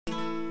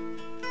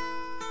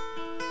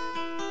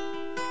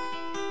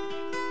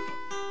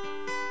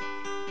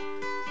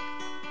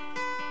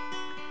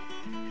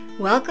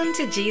Welcome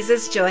to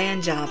Jesus, Joy,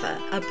 and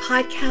Java, a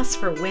podcast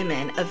for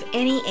women of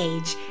any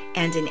age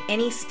and in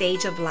any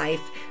stage of life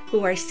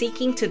who are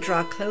seeking to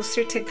draw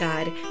closer to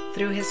God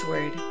through His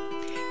Word.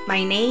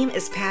 My name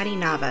is Patty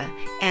Nava,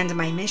 and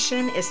my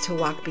mission is to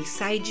walk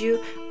beside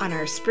you on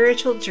our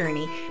spiritual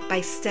journey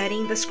by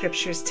studying the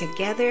Scriptures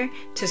together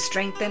to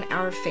strengthen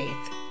our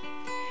faith.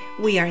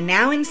 We are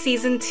now in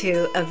Season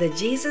 2 of the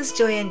Jesus,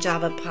 Joy, and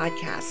Java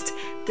podcast.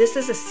 This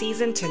is a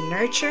season to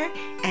nurture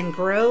and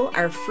grow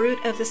our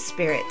fruit of the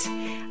Spirit.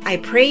 I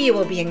pray you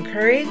will be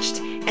encouraged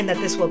and that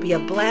this will be a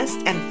blessed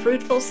and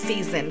fruitful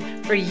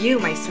season for you,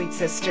 my sweet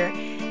sister.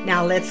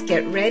 Now let's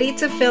get ready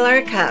to fill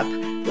our cup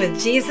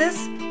with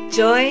Jesus,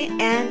 Joy,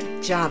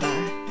 and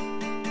Java.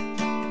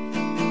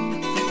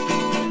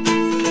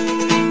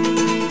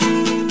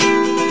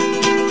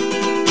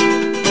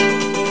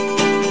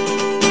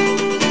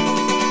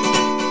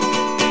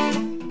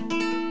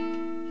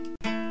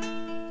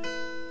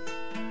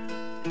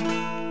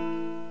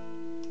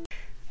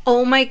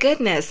 Oh my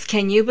goodness,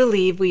 can you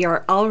believe we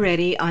are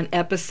already on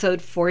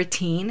episode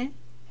 14?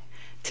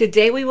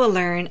 Today we will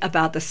learn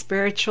about the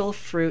spiritual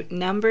fruit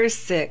number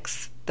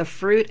 6, the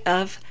fruit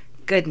of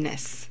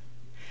goodness.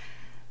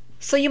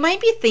 So you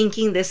might be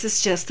thinking this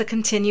is just a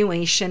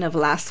continuation of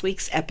last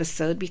week's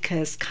episode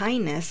because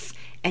kindness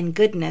and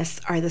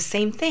goodness are the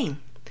same thing.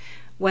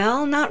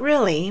 Well, not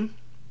really.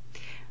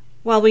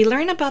 While we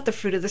learn about the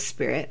fruit of the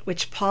Spirit,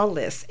 which Paul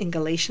lists in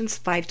Galatians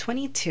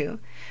 5:22,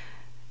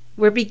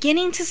 we're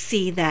beginning to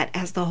see that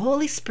as the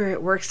Holy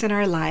Spirit works in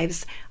our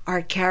lives,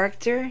 our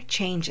character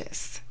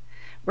changes.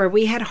 Where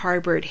we had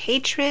harbored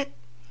hatred,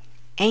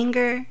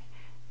 anger,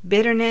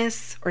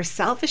 bitterness, or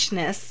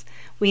selfishness,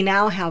 we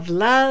now have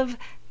love,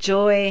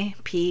 joy,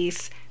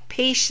 peace,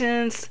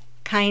 patience,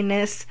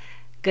 kindness,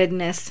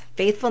 goodness,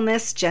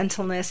 faithfulness,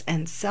 gentleness,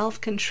 and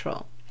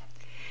self-control.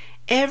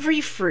 Every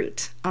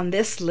fruit on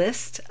this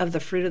list of the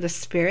fruit of the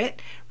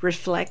Spirit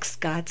reflects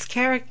God's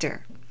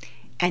character.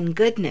 And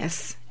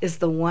goodness is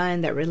the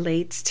one that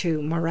relates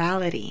to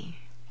morality.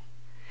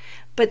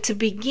 But to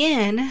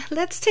begin,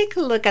 let's take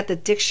a look at the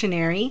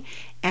dictionary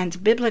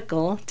and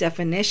biblical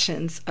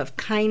definitions of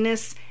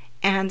kindness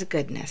and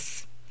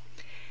goodness.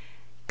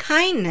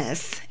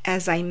 Kindness,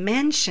 as I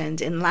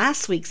mentioned in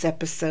last week's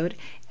episode,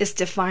 is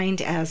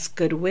defined as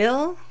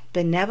goodwill,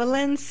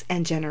 benevolence,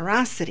 and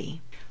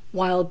generosity,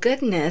 while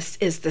goodness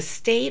is the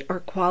state or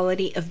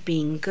quality of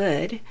being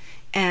good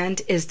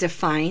and is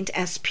defined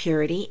as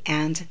purity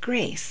and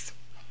grace.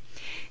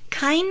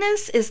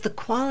 Kindness is the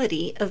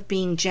quality of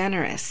being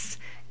generous,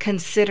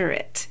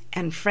 considerate,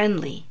 and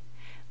friendly,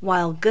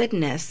 while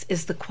goodness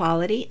is the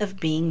quality of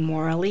being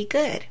morally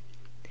good.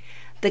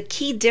 The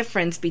key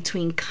difference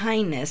between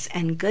kindness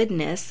and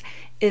goodness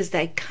is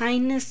that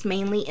kindness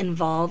mainly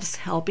involves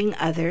helping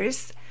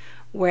others,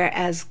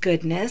 whereas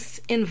goodness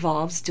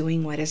involves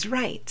doing what is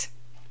right.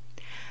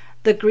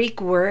 The Greek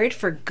word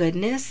for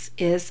goodness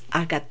is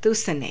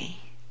agathusane,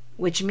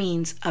 which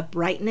means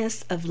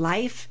uprightness of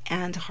life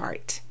and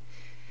heart.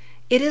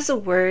 It is a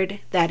word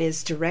that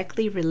is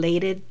directly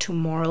related to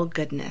moral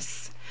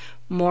goodness,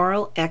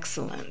 moral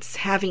excellence,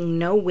 having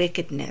no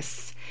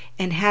wickedness,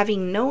 and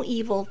having no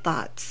evil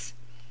thoughts.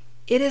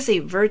 It is a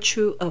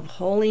virtue of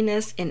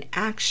holiness in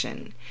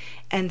action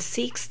and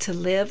seeks to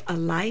live a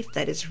life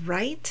that is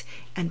right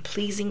and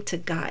pleasing to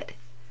God.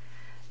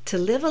 To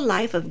live a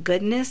life of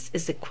goodness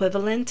is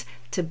equivalent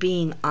to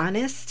being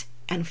honest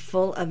and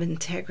full of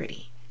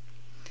integrity.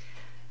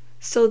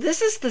 So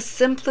this is the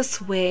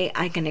simplest way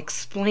I can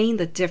explain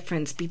the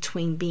difference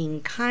between being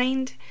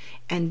kind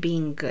and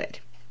being good,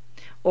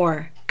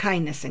 or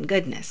kindness and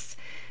goodness.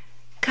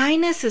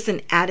 Kindness is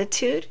an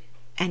attitude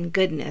and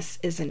goodness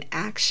is an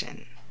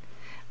action.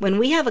 When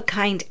we have a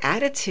kind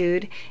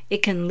attitude,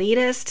 it can lead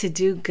us to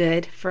do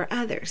good for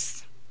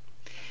others.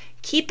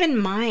 Keep in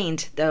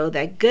mind, though,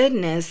 that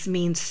goodness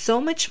means so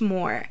much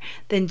more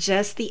than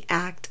just the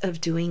act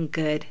of doing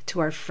good to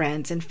our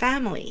friends and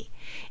family.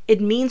 It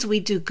means we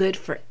do good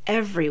for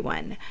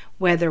everyone,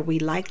 whether we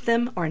like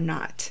them or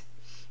not,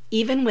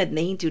 even when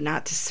they do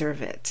not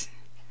deserve it.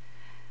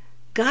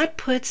 God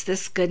puts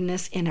this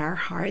goodness in our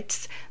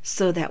hearts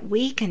so that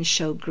we can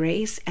show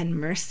grace and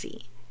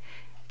mercy,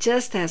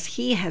 just as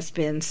He has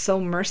been so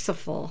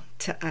merciful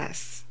to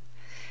us.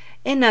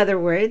 In other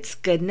words,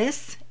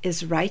 goodness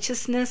is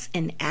righteousness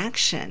in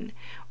action,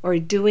 or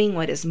doing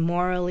what is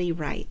morally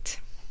right.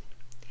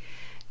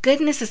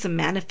 Goodness is a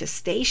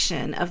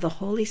manifestation of the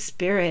Holy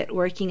Spirit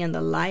working in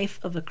the life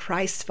of a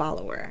Christ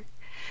follower.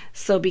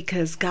 So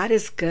because God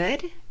is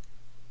good,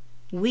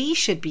 we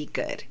should be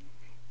good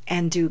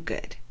and do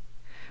good.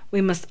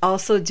 We must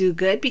also do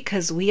good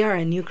because we are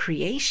a new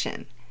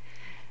creation.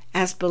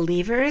 As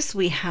believers,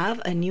 we have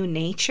a new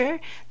nature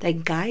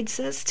that guides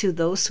us to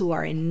those who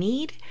are in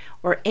need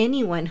or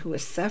anyone who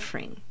is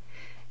suffering.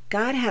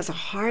 God has a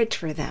heart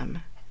for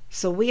them,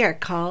 so we are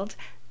called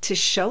to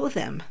show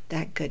them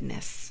that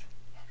goodness.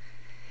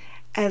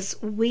 As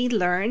we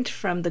learned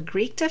from the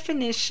Greek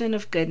definition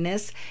of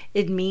goodness,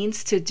 it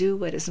means to do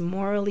what is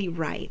morally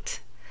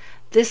right.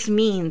 This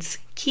means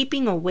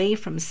keeping away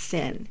from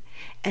sin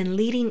and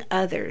leading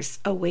others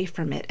away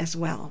from it as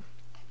well.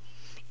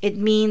 It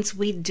means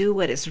we do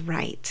what is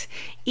right,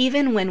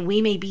 even when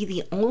we may be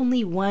the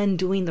only one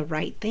doing the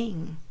right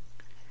thing.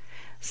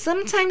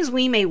 Sometimes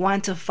we may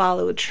want to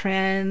follow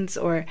trends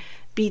or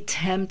be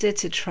tempted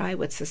to try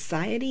what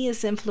society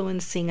is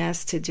influencing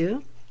us to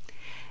do.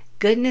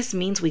 Goodness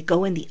means we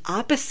go in the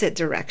opposite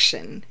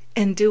direction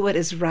and do what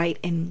is right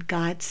in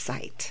God's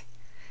sight.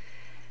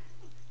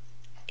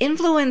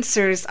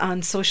 Influencers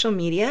on social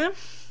media,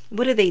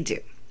 what do?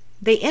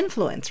 They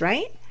influence,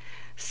 right?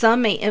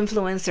 Some may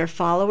influence their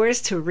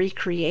followers to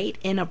recreate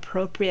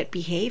inappropriate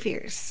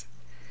behaviors.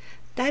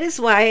 That is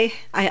why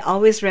I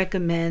always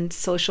recommend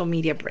social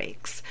media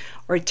breaks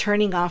or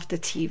turning off the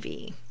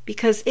TV,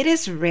 because it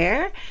is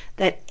rare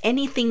that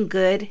anything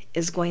good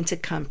is going to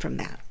come from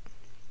that.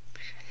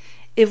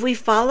 If we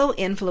follow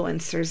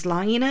influencers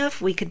long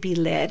enough, we could be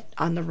led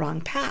on the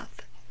wrong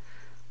path.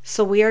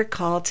 So we are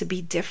called to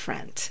be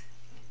different.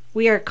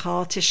 We are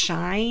called to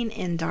shine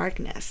in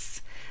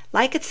darkness.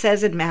 Like it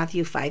says in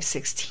Matthew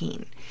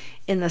 5:16,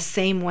 in the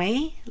same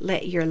way,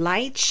 let your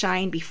light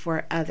shine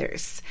before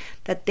others,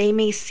 that they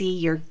may see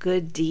your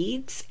good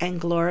deeds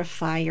and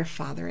glorify your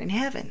Father in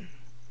heaven.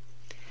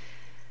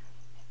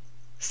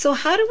 So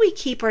how do we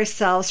keep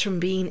ourselves from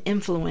being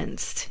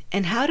influenced?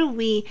 And how do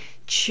we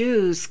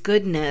choose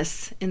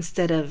goodness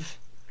instead of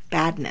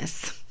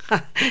badness?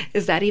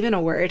 Is that even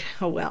a word?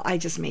 Oh, well, I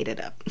just made it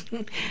up.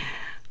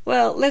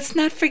 Well, let's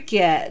not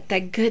forget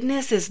that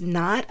goodness is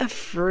not a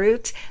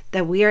fruit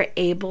that we are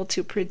able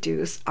to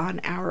produce on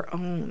our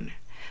own.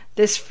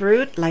 This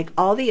fruit, like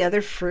all the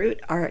other fruit,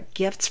 are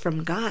gifts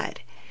from God.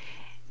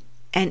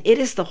 And it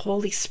is the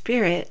Holy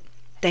Spirit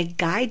that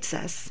guides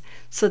us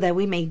so that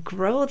we may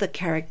grow the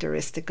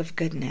characteristic of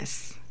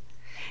goodness.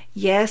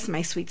 Yes,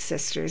 my sweet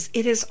sisters,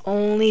 it is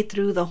only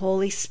through the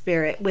Holy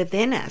Spirit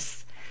within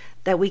us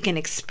that we can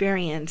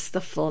experience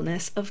the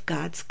fullness of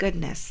God's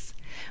goodness.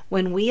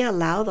 When we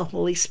allow the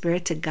Holy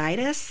Spirit to guide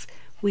us,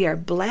 we are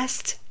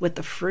blessed with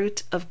the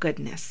fruit of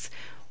goodness.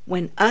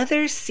 When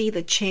others see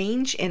the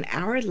change in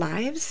our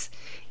lives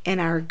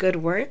and our good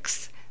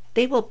works,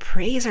 they will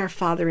praise our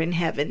Father in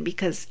heaven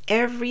because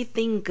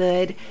everything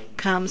good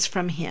comes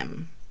from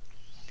Him.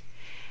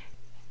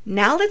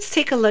 Now let's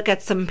take a look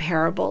at some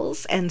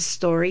parables and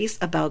stories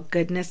about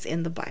goodness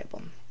in the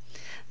Bible.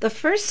 The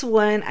first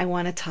one I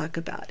want to talk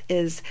about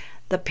is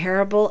the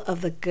parable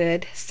of the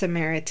Good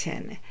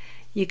Samaritan.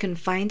 You can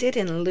find it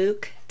in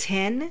Luke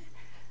 10,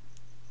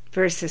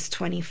 verses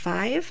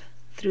 25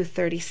 through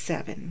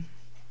 37.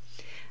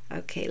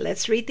 Okay,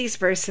 let's read these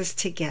verses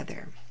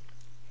together.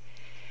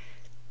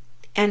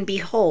 And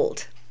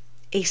behold,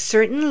 a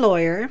certain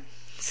lawyer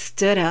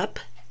stood up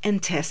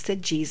and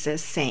tested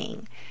Jesus,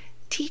 saying,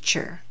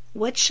 Teacher,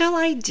 what shall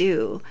I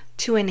do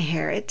to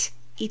inherit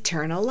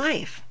eternal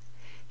life?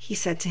 He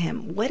said to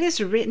him, What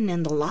is written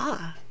in the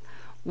law?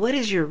 What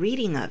is your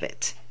reading of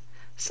it?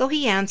 So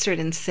he answered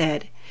and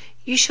said,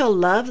 You shall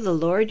love the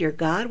Lord your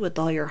God with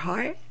all your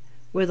heart,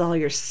 with all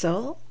your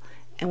soul,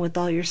 and with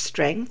all your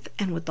strength,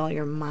 and with all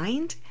your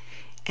mind,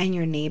 and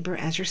your neighbor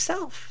as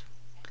yourself.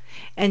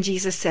 And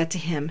Jesus said to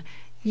him,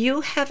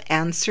 You have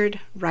answered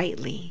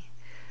rightly.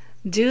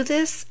 Do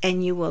this,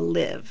 and you will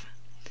live.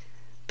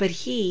 But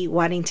he,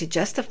 wanting to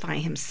justify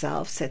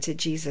himself, said to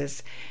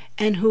Jesus,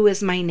 And who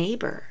is my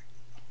neighbor?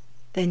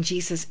 Then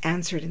Jesus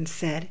answered and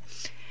said,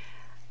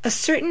 A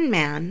certain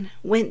man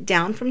went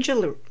down from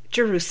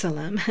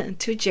Jerusalem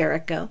to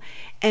Jericho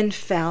and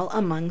fell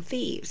among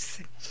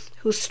thieves,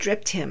 who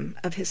stripped him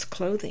of his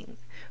clothing,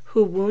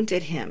 who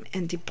wounded him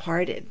and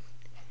departed,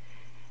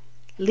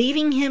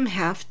 leaving him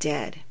half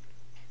dead.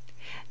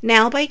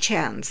 Now by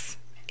chance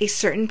a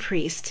certain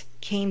priest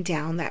came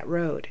down that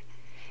road,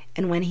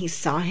 and when he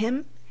saw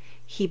him,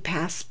 he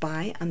passed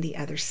by on the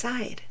other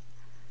side.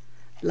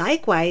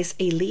 Likewise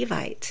a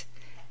Levite,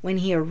 when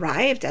he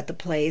arrived at the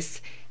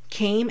place,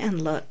 came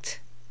and looked,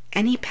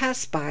 and he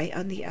passed by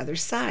on the other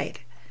side.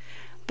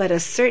 But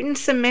a certain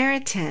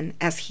Samaritan,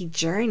 as he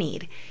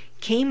journeyed,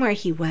 came where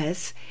he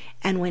was,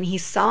 and when he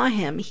saw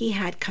him, he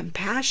had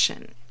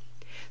compassion.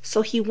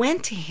 So he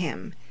went to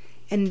him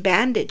and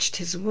bandaged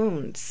his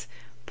wounds,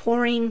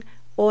 pouring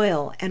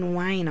oil and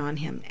wine on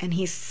him, and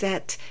he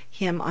set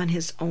him on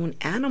his own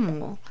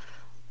animal,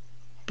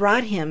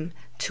 brought him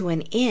to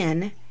an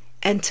inn,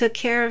 and took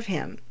care of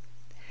him.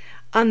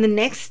 On the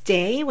next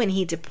day, when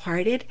he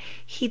departed,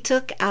 he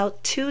took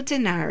out 2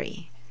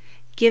 denarii,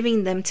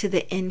 giving them to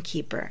the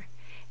innkeeper,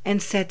 and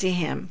said to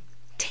him,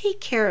 Take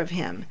care of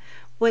him.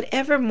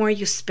 Whatever more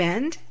you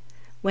spend,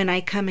 when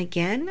I come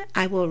again,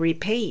 I will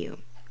repay you.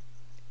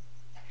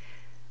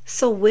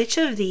 So which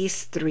of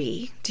these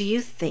 3 do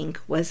you think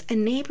was a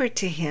neighbor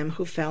to him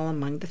who fell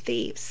among the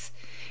thieves?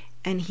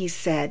 And he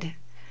said,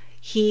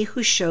 He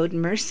who showed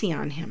mercy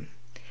on him.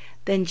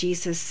 Then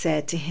Jesus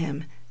said to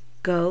him,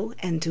 Go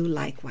and do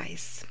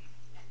likewise.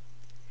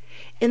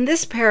 In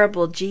this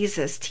parable,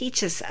 Jesus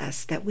teaches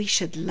us that we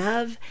should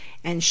love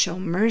and show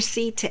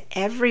mercy to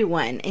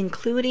everyone,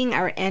 including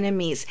our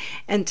enemies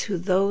and to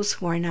those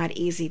who are not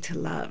easy to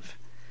love.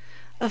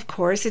 Of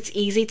course, it's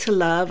easy to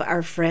love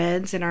our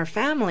friends and our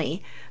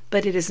family,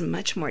 but it is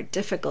much more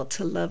difficult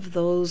to love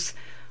those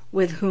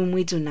with whom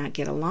we do not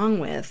get along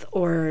with,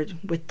 or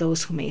with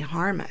those who may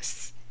harm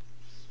us.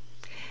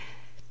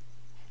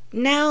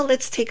 Now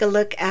let's take a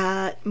look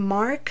at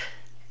Mark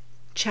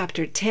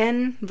chapter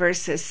 10,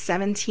 verses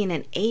 17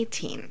 and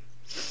 18.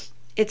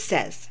 It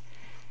says,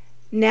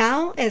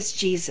 "Now as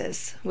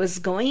Jesus was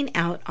going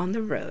out on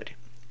the road,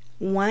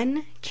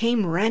 one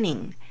came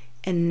running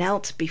and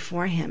knelt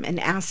before him and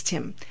asked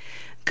him,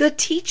 'Good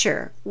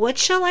teacher, what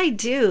shall I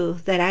do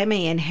that I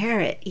may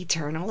inherit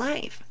eternal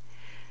life?'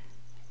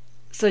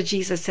 So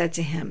Jesus said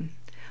to him,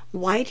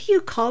 'Why do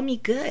you call me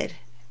good?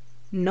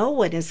 No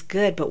one is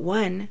good but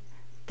one,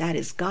 that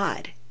is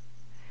God.'"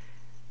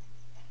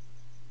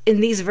 In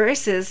these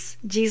verses,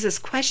 Jesus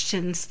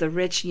questions the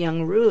rich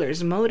young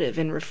ruler's motive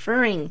in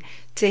referring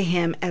to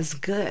him as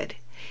good.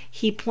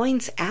 He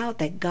points out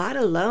that God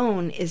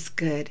alone is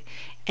good,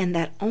 and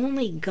that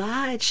only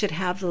God should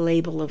have the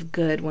label of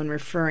good when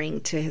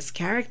referring to his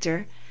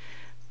character.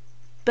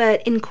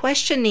 But in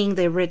questioning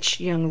the rich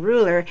young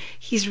ruler,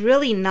 he's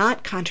really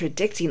not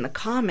contradicting the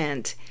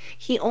comment.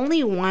 He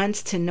only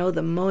wants to know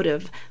the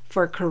motive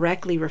for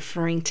correctly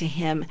referring to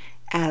him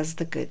as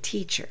the good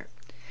teacher.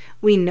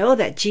 We know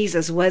that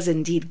Jesus was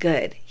indeed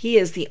good. He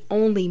is the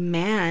only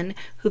man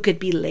who could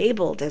be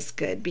labeled as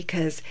good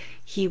because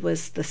he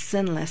was the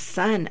sinless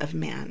Son of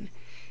Man.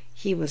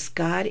 He was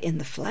God in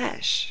the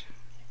flesh.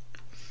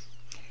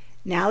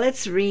 Now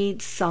let's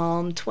read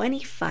Psalm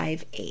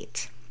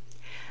 25:8.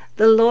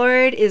 "The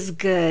Lord is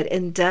good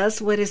and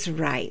does what is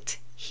right.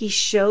 He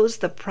shows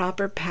the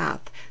proper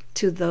path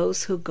to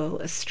those who go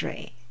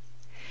astray."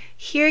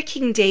 Here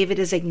King David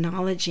is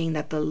acknowledging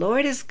that the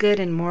Lord is good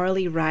and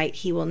morally right.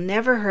 He will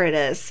never hurt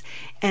us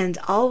and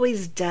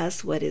always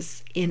does what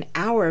is in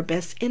our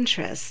best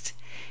interest.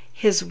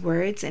 His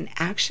words and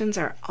actions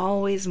are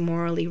always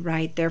morally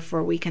right.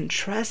 Therefore, we can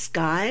trust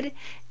God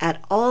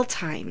at all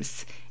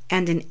times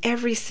and in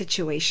every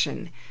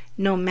situation,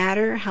 no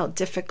matter how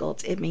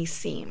difficult it may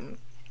seem.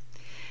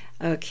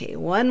 Okay,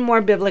 one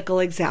more biblical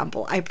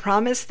example. I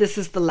promise this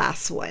is the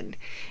last one.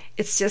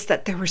 It's just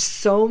that there were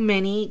so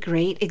many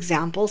great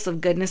examples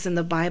of goodness in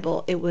the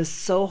Bible. It was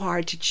so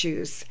hard to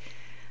choose.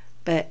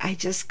 But I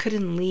just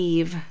couldn't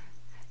leave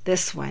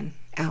this one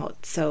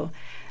out. So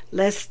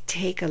let's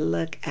take a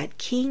look at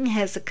King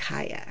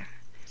Hezekiah.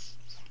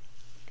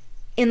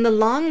 In the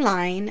long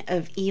line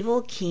of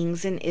evil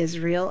kings in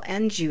Israel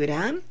and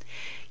Judah,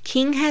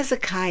 King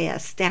Hezekiah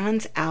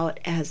stands out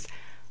as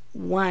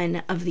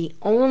one of the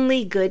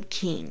only good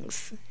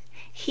kings.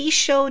 He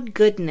showed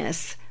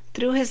goodness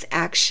through his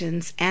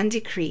actions and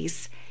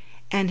decrees,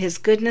 and his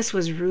goodness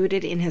was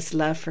rooted in his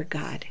love for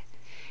God.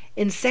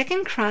 In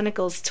 2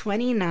 Chronicles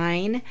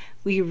 29,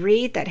 we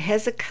read that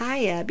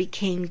Hezekiah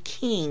became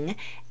king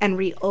and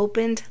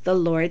reopened the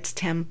Lord's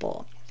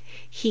temple.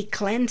 He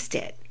cleansed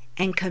it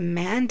and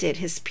commanded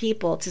his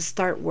people to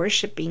start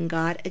worshiping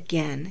God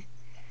again.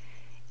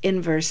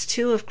 In verse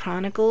 2 of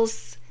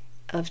Chronicles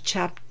of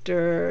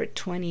chapter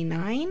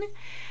 29,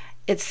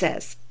 it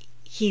says,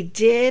 "He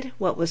did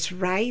what was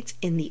right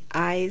in the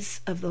eyes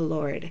of the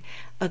Lord,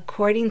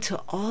 according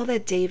to all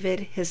that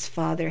David his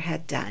father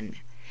had done."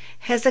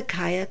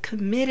 Hezekiah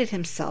committed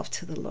himself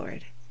to the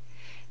Lord.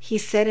 He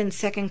said in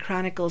 2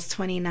 Chronicles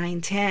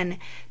 29:10,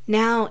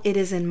 "Now it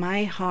is in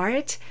my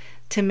heart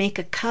to make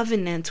a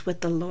covenant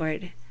with the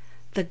Lord,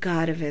 the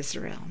God of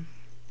Israel."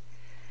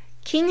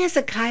 King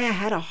Hezekiah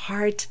had a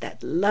heart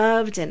that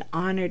loved and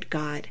honored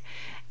God.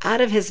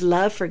 Out of his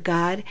love for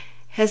God,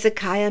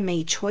 Hezekiah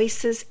made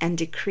choices and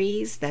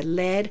decrees that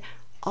led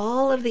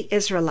all of the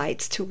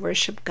Israelites to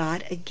worship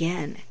God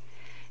again.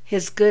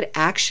 His good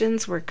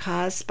actions were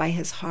caused by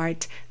his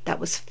heart that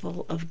was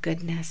full of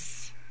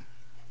goodness.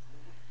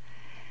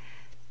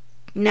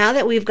 Now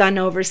that we've gone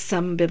over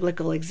some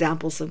biblical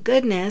examples of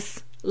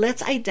goodness,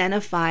 let's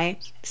identify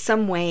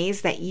some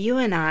ways that you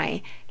and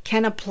I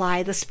can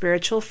apply the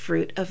spiritual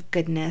fruit of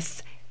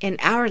goodness in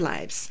our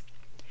lives.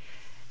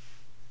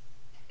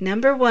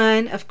 Number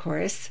one, of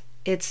course,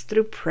 it's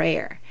through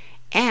prayer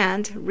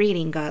and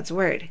reading God's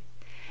Word.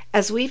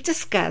 As we've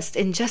discussed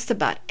in just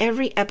about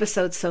every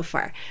episode so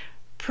far,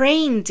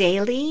 praying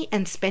daily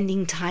and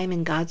spending time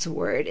in God's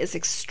Word is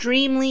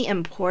extremely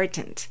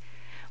important.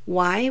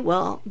 Why?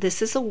 Well,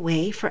 this is a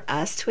way for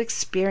us to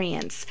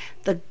experience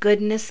the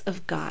goodness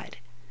of God.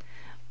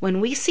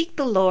 When we seek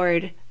the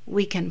Lord,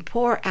 we can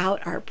pour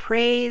out our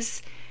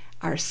praise,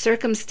 our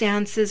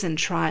circumstances and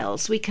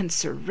trials. We can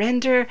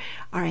surrender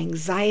our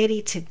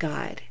anxiety to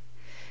God.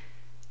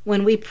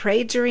 When we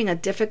pray during a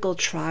difficult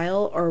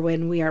trial, or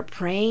when we are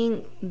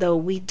praying though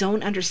we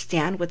don't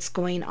understand what's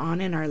going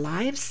on in our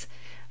lives,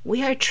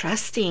 we are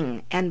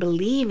trusting and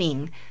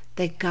believing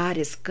that God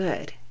is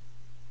good.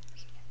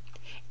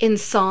 In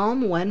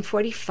Psalm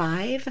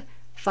 145,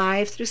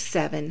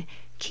 5-7,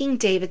 King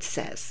David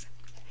says,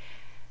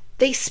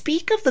 They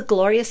speak of the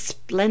glorious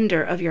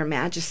splendor of your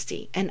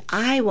majesty, and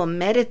I will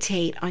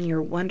meditate on your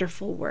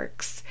wonderful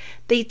works.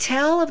 They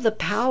tell of the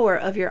power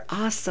of your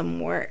awesome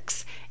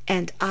works,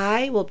 and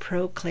I will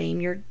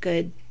proclaim your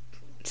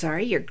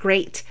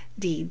great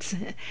deeds.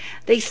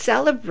 They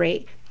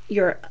celebrate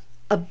your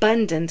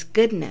abundant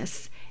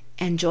goodness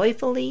and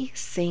joyfully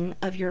sing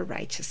of your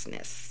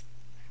righteousness.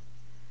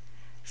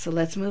 So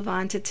let's move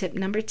on to tip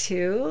number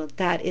 2.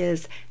 That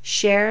is,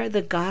 share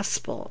the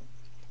gospel.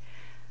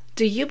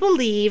 Do you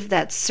believe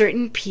that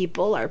certain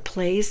people are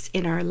placed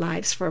in our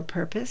lives for a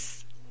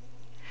purpose?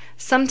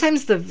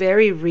 Sometimes the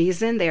very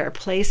reason they are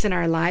placed in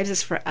our lives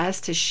is for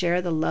us to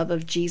share the love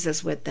of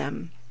Jesus with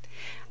them.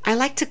 I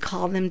like to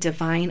call them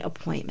divine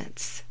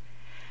appointments.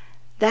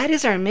 That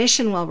is our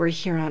mission while we're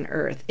here on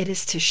earth. It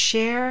is to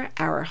share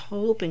our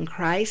hope in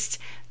Christ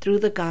through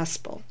the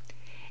gospel.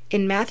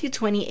 In Matthew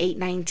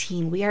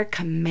 28:19, we are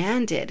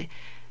commanded,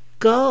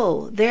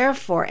 "Go,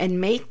 therefore,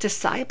 and make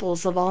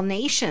disciples of all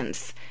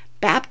nations,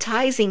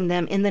 baptizing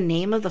them in the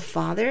name of the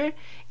Father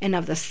and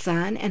of the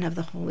Son and of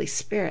the Holy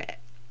Spirit."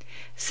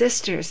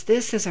 Sisters,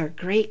 this is our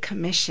great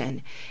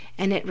commission,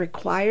 and it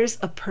requires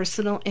a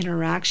personal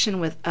interaction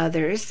with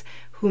others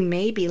who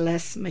may be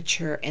less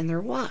mature in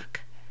their walk.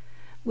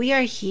 We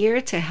are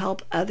here to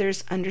help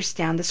others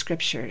understand the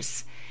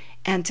scriptures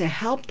and to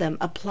help them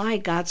apply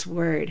God's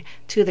word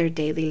to their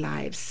daily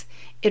lives.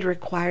 It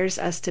requires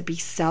us to be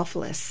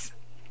selfless.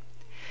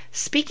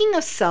 Speaking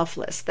of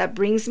selfless, that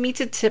brings me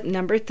to tip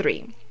number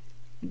 3.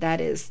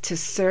 That is to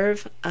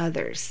serve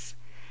others.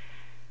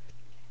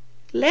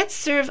 Let's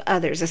serve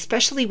others,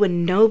 especially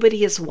when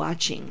nobody is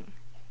watching.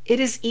 It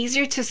is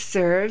easier to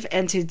serve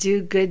and to do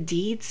good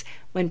deeds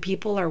when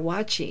people are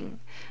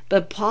watching.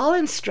 But Paul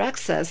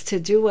instructs us to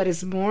do what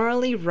is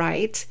morally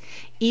right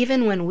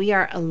even when we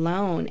are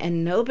alone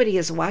and nobody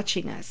is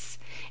watching us.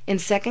 In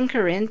 2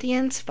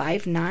 Corinthians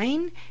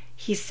 5:9,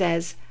 he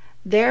says,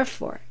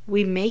 "Therefore,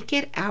 we make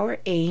it our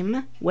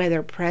aim,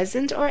 whether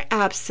present or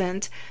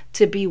absent,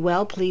 to be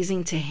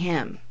well-pleasing to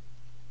him."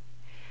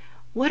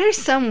 What are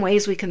some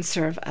ways we can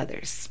serve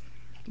others?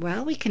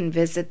 Well, we can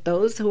visit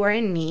those who are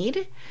in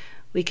need.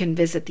 We can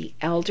visit the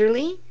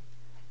elderly,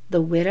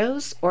 the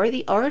widows, or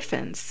the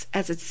orphans,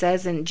 as it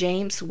says in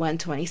James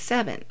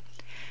 1:27.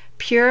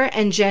 Pure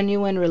and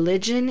genuine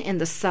religion in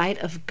the sight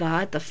of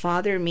God the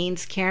Father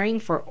means caring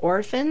for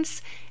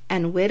orphans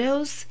and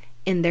widows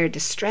in their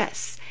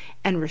distress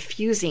and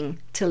refusing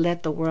to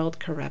let the world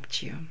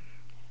corrupt you.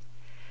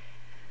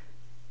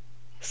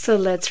 So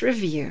let's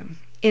review.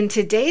 In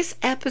today's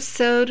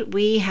episode,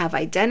 we have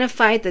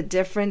identified the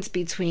difference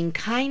between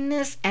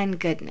kindness and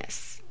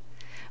goodness.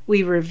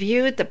 We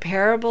reviewed the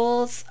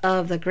parables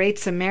of the Great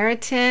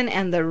Samaritan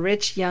and the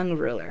rich young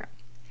ruler.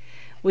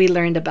 We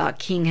learned about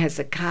King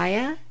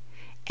Hezekiah,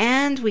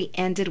 and we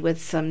ended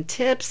with some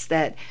tips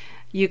that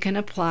you can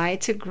apply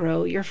to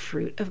grow your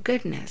fruit of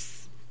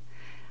goodness.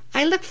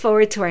 I look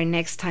forward to our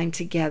next time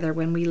together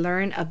when we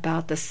learn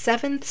about the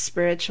 7th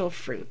spiritual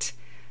fruit,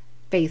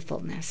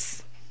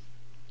 faithfulness.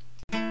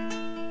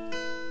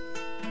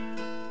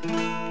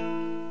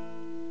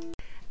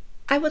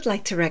 I would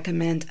like to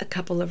recommend a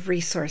couple of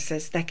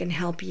resources that can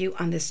help you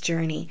on this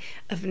journey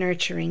of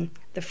nurturing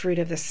the fruit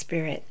of the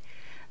Spirit.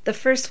 The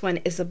first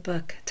one is a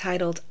book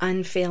titled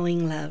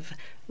Unfailing Love,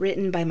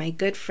 written by my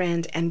good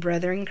friend and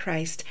brother in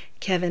Christ,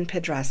 Kevin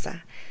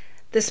Pedraza.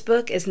 This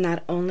book is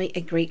not only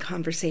a great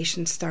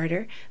conversation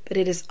starter, but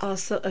it is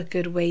also a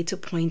good way to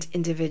point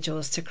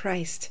individuals to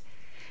Christ.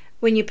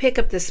 When you pick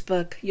up this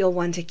book, you'll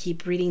want to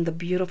keep reading the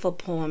beautiful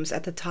poems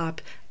at the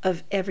top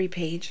of every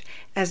page,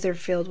 as they're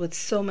filled with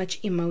so much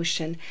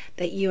emotion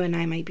that you and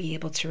I might be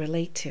able to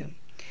relate to.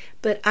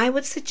 But I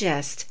would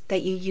suggest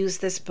that you use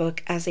this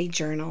book as a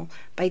journal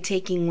by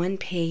taking one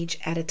page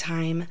at a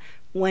time,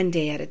 one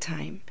day at a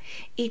time.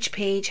 Each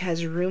page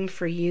has room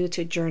for you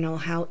to journal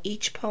how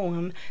each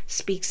poem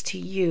speaks to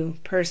you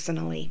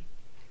personally.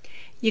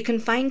 You can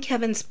find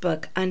Kevin's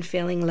book,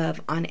 Unfailing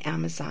Love, on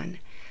Amazon.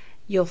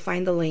 You'll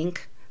find the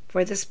link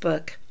for this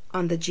book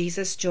on the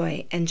Jesus,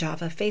 Joy, and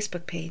Java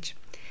Facebook page.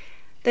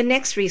 The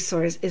next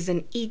resource is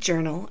an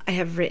e-journal I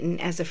have written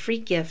as a free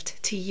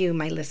gift to you,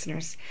 my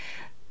listeners.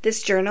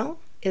 This journal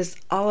is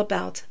all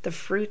about the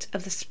fruit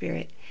of the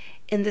Spirit.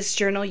 In this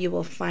journal, you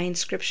will find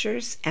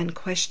scriptures and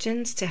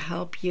questions to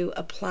help you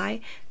apply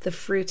the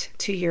fruit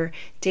to your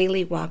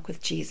daily walk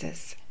with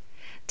Jesus.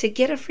 To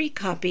get a free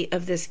copy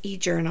of this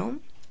e-journal,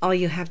 all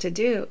you have to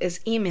do is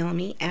email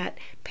me at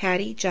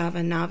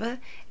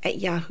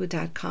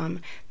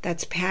pattyjavanava@yahoo.com.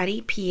 That's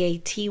Patty,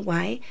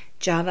 P-A-T-Y,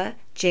 Java,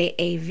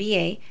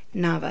 J-A-V-A,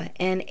 Nava,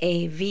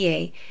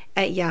 N-A-V-A,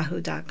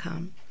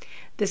 @yahoo.com.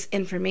 This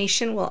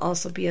information will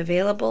also be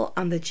available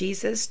on the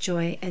Jesus,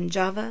 Joy, and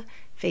Java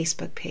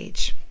Facebook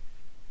page.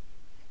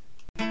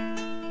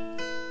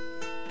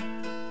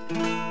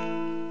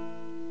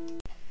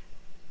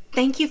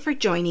 Thank you for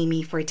joining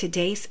me for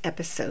today's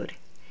episode.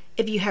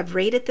 If you have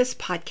rated this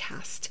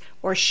podcast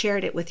or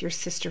shared it with your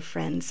sister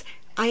friends,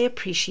 I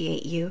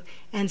appreciate you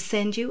and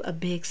send you a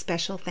big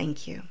special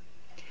thank you.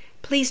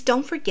 Please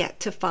don't forget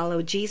to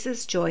follow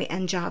Jesus, Joy,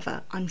 and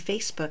Java on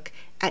Facebook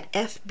at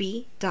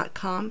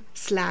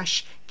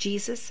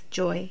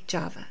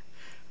fb.com/JesusJoyJava.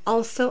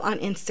 Also on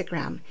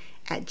Instagram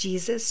at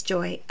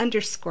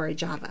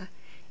JesusJoy_Java,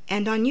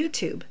 and on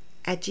YouTube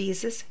at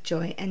Jesus,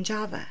 Joy, and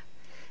Java.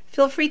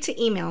 Feel free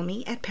to email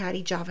me at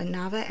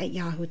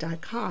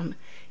pattyjavanava@yahoo.com.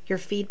 Your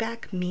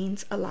feedback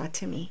means a lot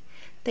to me.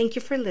 Thank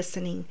you for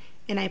listening,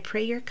 and I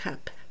pray your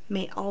cup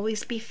may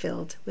always be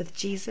filled with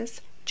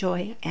Jesus,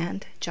 Joy,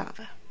 and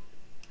Java.